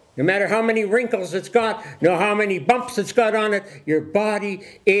 no matter how many wrinkles it's got, no how many bumps it's got on it, your body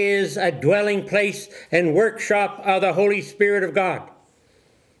is a dwelling place and workshop of the Holy Spirit of God.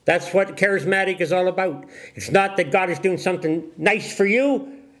 That's what charismatic is all about. It's not that God is doing something nice for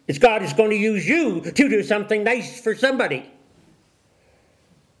you. It's God is going to use you to do something nice for somebody.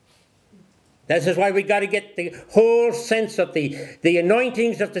 This is why we got to get the whole sense of the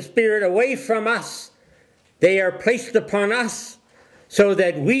anointings of the Spirit away from us. They are placed upon us so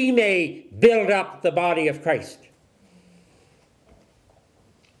that we may build up the body of Christ.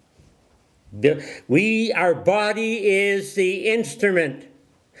 Our body is the instrument.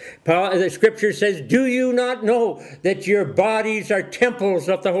 The scripture says, do you not know that your bodies are temples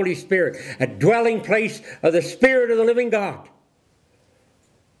of the Holy Spirit, a dwelling place of the Spirit of the living God?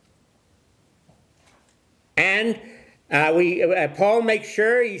 And Paul makes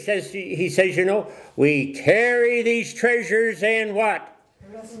sure, he says, you know, we carry these treasures in what?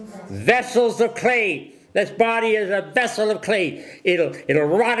 Vessels of clay. This body is a vessel of clay. It'll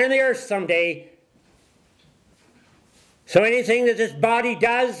rot in the earth someday. So anything that this body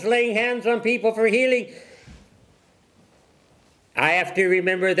does, laying hands on people for healing, I have to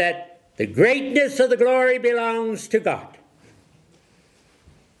remember that the greatness of the glory belongs to God.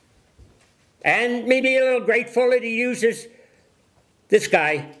 And maybe a little grateful that he uses this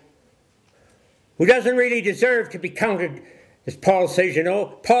guy who doesn't really deserve to be counted, as Paul says, you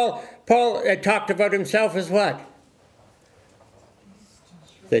know. Paul talked about himself as what?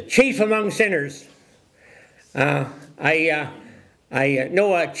 The chief among sinners. I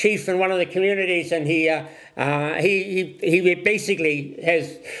know a chief in one of the communities, and he basically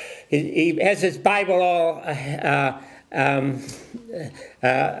has his Bible all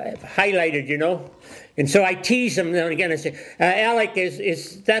highlighted, you know. And so I tease him now and again. I say, Alec,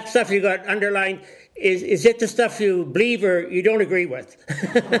 is that stuff you got underlined, is it the stuff you believe or you don't agree with?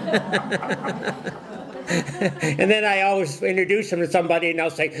 And then I always introduce him to somebody, and I'll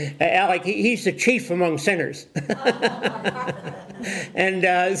say, Alec, he's the chief among sinners.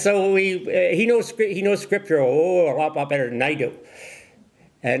 And so he knows scripture a lot better than I do.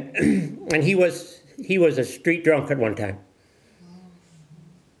 And he was a street drunk at one time.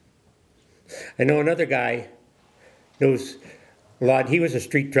 I know another guy knows a lot. He was a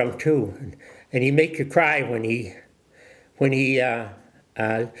street drunk too, and he make you cry when he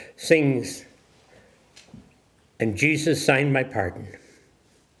sings, "And Jesus signed my pardon."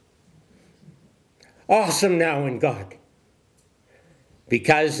 Awesome now in God,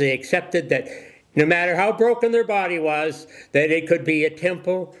 because they accepted that no matter how broken their body was, that it could be a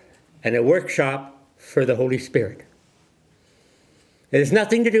temple and a workshop for the Holy Spirit. It has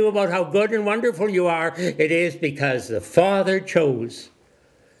nothing to do about how good and wonderful you are. It is because the Father chose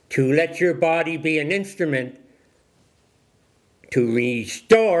to let your body be an instrument to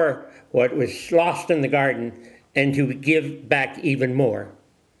restore what was lost in the garden and to give back even more.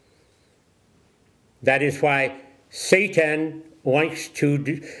 That is why Satan likes to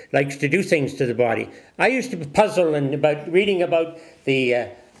do things to the body. I used to puzzle about reading about the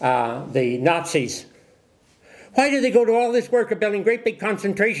Nazis. Why did they go to all this work of building great big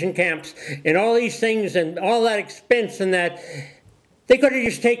concentration camps and all these things and all that expense and that? They could have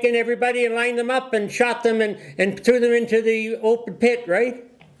just taken everybody and lined them up and shot them and threw them into the open pit, right?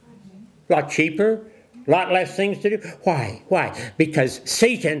 A lot cheaper, a lot less things to do. Why? Why? Because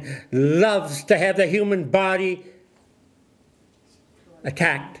Satan loves to have the human body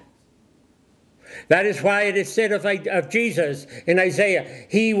attacked. That is why it is said of Jesus in Isaiah,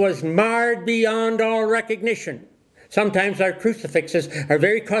 he was marred beyond all recognition. Sometimes our crucifixes are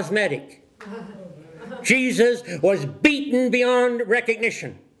very cosmetic. Jesus was beaten beyond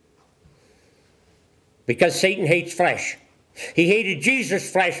recognition because Satan hates flesh. He hated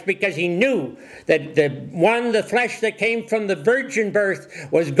Jesus' flesh because he knew that the flesh that came from the virgin birth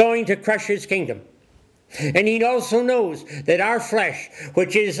was going to crush his kingdom. And he also knows that our flesh,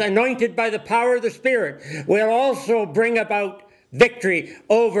 which is anointed by the power of the Spirit, will also bring about victory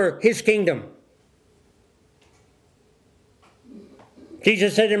over his kingdom.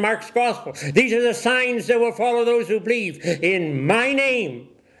 Jesus said in Mark's Gospel, these are the signs that will follow those who believe. In my name,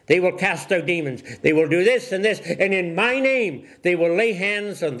 they will cast out demons. They will do this and this. And in my name, they will lay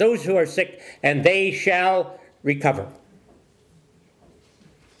hands on those who are sick, and they shall recover.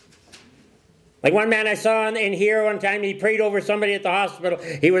 Like one man I saw in here one time, he prayed over somebody at the hospital.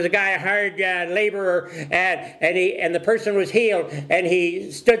 He was a guy, a hard laborer, and the person was healed, and he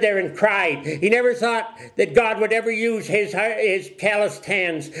stood there and cried. He never thought that God would ever use his calloused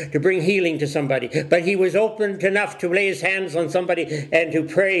hands to bring healing to somebody. But he was open enough to lay his hands on somebody and to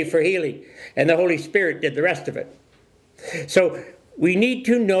pray for healing. And the Holy Spirit did the rest of it. So we need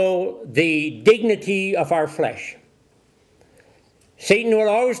to know the dignity of our flesh. Satan will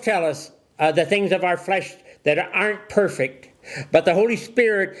always tell us the things of our flesh that aren't perfect, but the Holy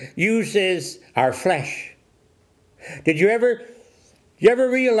Spirit uses our flesh. Did you ever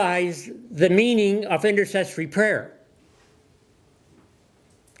realize the meaning of intercessory prayer?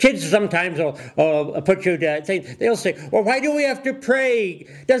 Kids sometimes will put you to think, they'll say, well, why do we have to pray?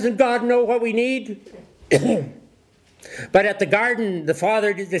 Doesn't God know what we need? But at the garden, the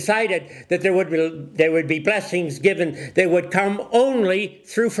Father decided that there would be blessings given that would come only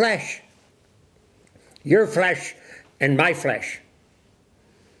through flesh. Your flesh and my flesh.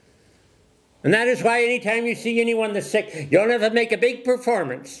 And that is why anytime you see anyone that's sick, you don't have to make a big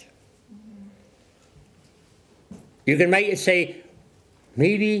performance. You can say,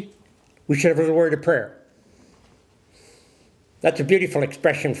 maybe we should have a little word of prayer. That's a beautiful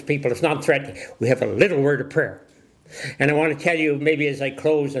expression for people. It's not threatening. We have a little word of prayer. And I want to tell you, maybe as I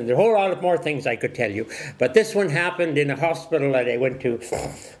close, and there are a whole lot of more things I could tell you, but this one happened in a hospital that I went to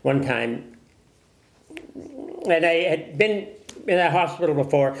one time. And I had been in that hospital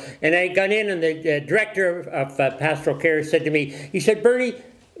before, and I got in, and the director of pastoral care said to me, he said, Bernie,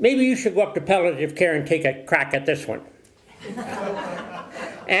 maybe you should go up to palliative care and take a crack at this one.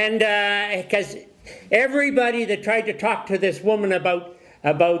 And because everybody that tried to talk to this woman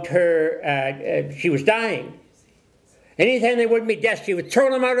about her, she was dying. Anytime they wouldn't be deaf, she would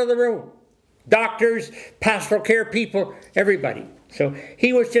throw them out of the room. Doctors, pastoral care people, everybody. So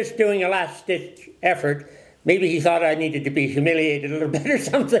he was just doing a last-ditch effort. Maybe he thought I needed to be humiliated a little bit or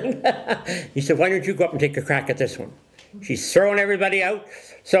something. He said, why don't you go up and take a crack at this one? She's throwing everybody out.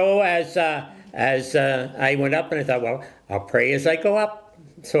 So as I went up, and I thought, well, I'll pray as I go up.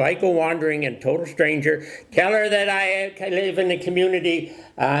 So I go wandering, and total stranger, tell her that I live in the community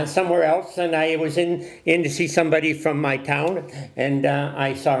somewhere else, and I was in to see somebody from my town, and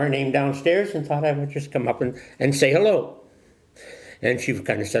I saw her name downstairs and thought I would just come up and say hello. And she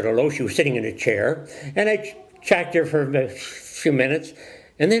kind of said hello. She was sitting in a chair. And I chatted her for a few minutes.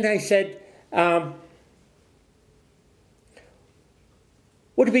 And then I said,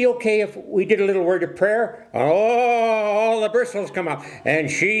 would it be okay if we did a little word of prayer? Oh, all the bristles come up.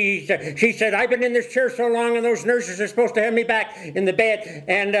 And she said, I've been in this chair so long, and those nurses are supposed to have me back in the bed.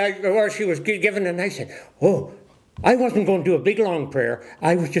 And well, she was given, and I said, oh, I wasn't going to do a big, long prayer.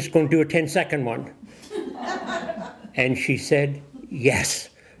 I was just going to do a 10-second one. And she said, yes.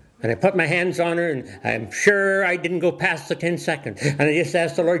 And I put my hands on her, and I'm sure I didn't go past the 10 seconds. And I just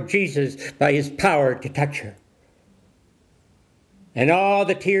asked the Lord Jesus, by his power, to touch her. And all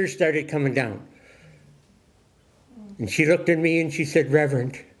the tears started coming down. And she looked at me and she said,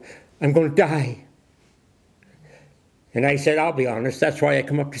 Reverend, I'm going to die. And I said, I'll be honest, that's why I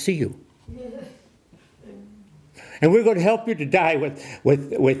come up to see you. And we're going to help you to die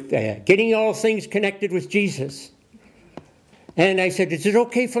with getting all things connected with Jesus. And I said, is it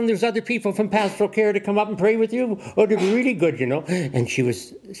okay from those other people from pastoral care to come up and pray with you? Oh, they'd be really good, you know. And she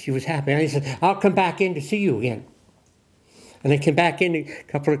was happy. And I said, I'll come back in to see you again. And I came back in a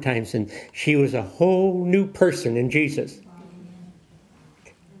couple of times, and she was a whole new person in Jesus.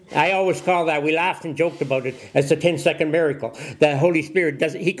 I always call that, we laughed and joked about it, as the 10-second miracle. The Holy Spirit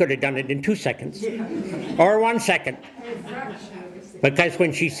he could have done it in 2 seconds. Or 1 second. Because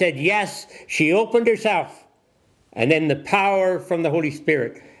when she said yes, she opened herself. And then the power from the Holy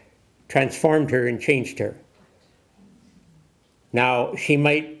Spirit transformed her and changed her. Now, she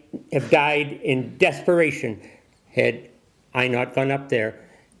might have died in desperation had I not gone up there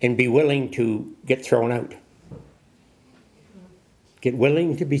and be willing to get thrown out. Get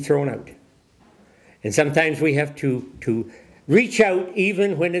willing to be thrown out. And sometimes we have to reach out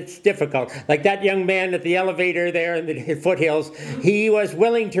even when it's difficult. Like that young man at the elevator there in the foothills, he was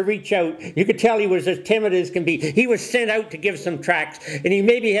willing to reach out. You could tell he was as timid as can be. He was sent out to give some tracts, and he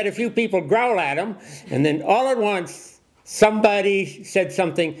maybe had a few people growl at him, and then all at once somebody said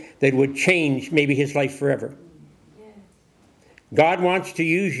something that would change maybe his life forever. God wants to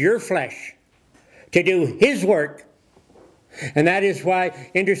use your flesh to do His work. And that is why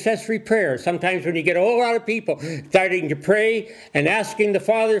intercessory prayer, sometimes when you get a whole lot of people starting to pray and asking the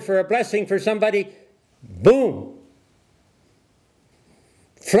Father for a blessing for somebody, boom.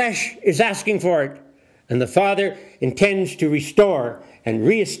 Flesh is asking for it. And the Father intends to restore and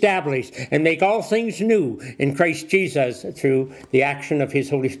reestablish and make all things new in Christ Jesus through the action of His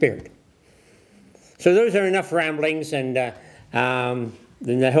Holy Spirit. So those are enough ramblings, and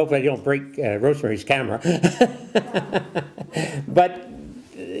and I hope I don't break Rosemary's camera. But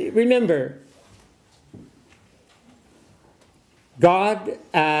remember, God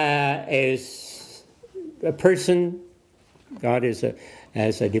is a person. God is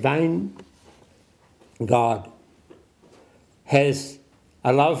as a divine God has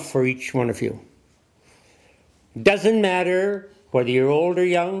a love for each one of you. Doesn't matter whether you're old or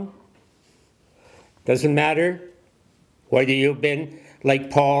young. Doesn't matter whether you've been, like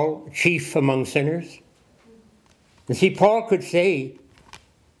Paul, chief among sinners. And see, Paul could say,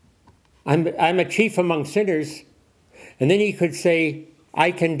 I'm a chief among sinners. And then he could say,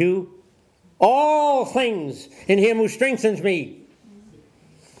 I can do all things in Him who strengthens me.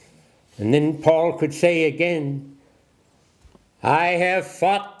 And then Paul could say again, I have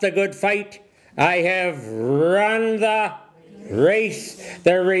fought the good fight. I have run the race.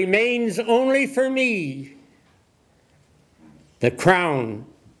 There remains only for me the crown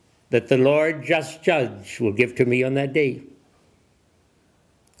that the Lord just judge will give to me on that day.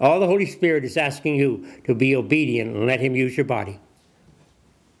 All the Holy Spirit is asking you to be obedient and let Him use your body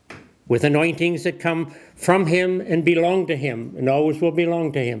with anointings that come from Him and belong to Him and always will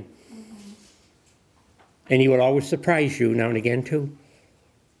belong to Him. And He will always surprise you now and again too.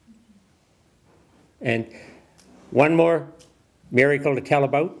 And one more miracle to tell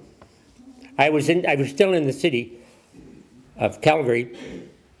about. I was still in the city of Calgary,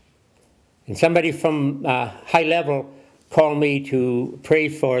 and somebody from high level called me to pray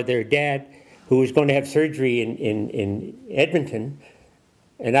for their dad who was going to have surgery in Edmonton.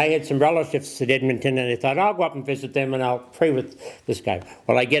 And I had some relatives at Edmonton, and I thought, I'll go up and visit them and I'll pray with this guy.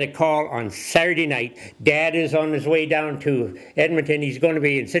 Well, I get a call on Saturday night. Dad is on his way down to Edmonton. He's going to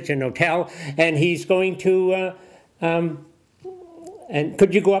be in such an hotel, and he's going to, and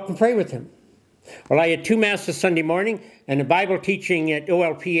could you go up and pray with him? Well, I had 2 masses Sunday morning and a Bible teaching at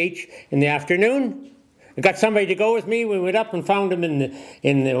OLPH in the afternoon. I got somebody to go with me. We went up and found him in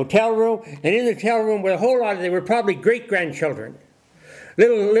the hotel room. And in the hotel room were a whole lot of, they were probably great-grandchildren.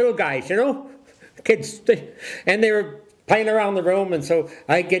 Little guys, you know, kids. And they were playing around the room. And so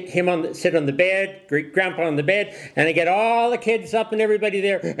I get him sit on the bed, great-grandpa on the bed, and I get all the kids up and everybody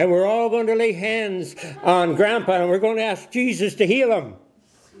there. And we're all going to lay hands on Grandpa, and we're going to ask Jesus to heal him.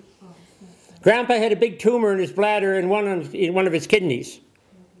 Grandpa had a big tumor in his bladder and in one of his kidneys.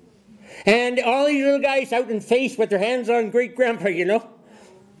 And all these little guys out in face with their hands on great-grandpa, you know.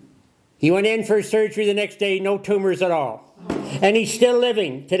 He went in for surgery the next day, no tumors at all. And he's still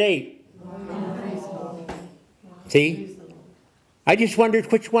living today. See? I just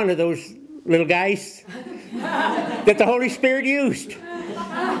wondered which one of those little guys that the Holy Spirit used.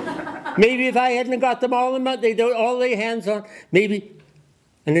 Maybe if I hadn't got them all lay hands on, maybe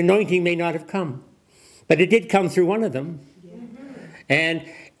an anointing may not have come. But it did come through one of them. And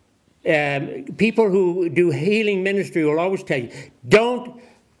people who do healing ministry will always tell you, don't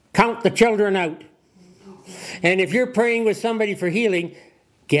count the children out. And if you're praying with somebody for healing,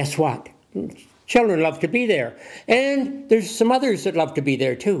 guess what? Children love to be there. And there's some others that love to be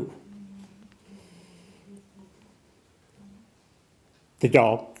there too. The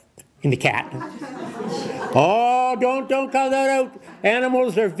dog and the cat. Oh, don't call that out.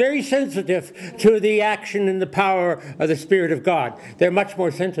 Animals are very sensitive to the action and the power of the Spirit of God. They're much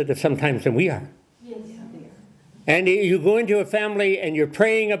more sensitive sometimes than we are. And you go into a family and you're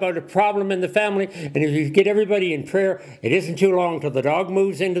praying about a problem in the family, and if you get everybody in prayer, it isn't too long till the dog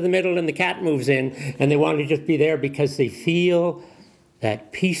moves into the middle and the cat moves in, and they want to just be there because they feel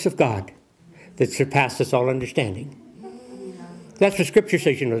that peace of God that surpasses all understanding. That's what Scripture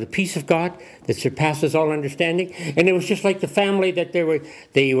says, the peace of God that surpasses all understanding. And it was just like the family that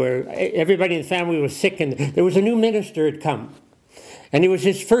everybody in the family was sick, and there was a new minister had come. And it was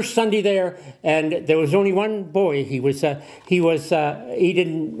his first Sunday there, and there was only one boy. He wasn't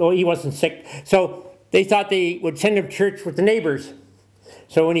sick. So they thought they would send him to church with the neighbors.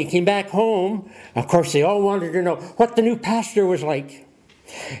 So when he came back home, of course, they all wanted to know what the new pastor was like.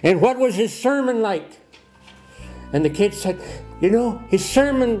 And what was his sermon like? And the kids said, his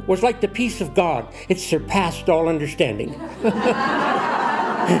sermon was like the peace of God. It surpassed all understanding.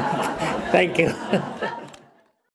 Thank you.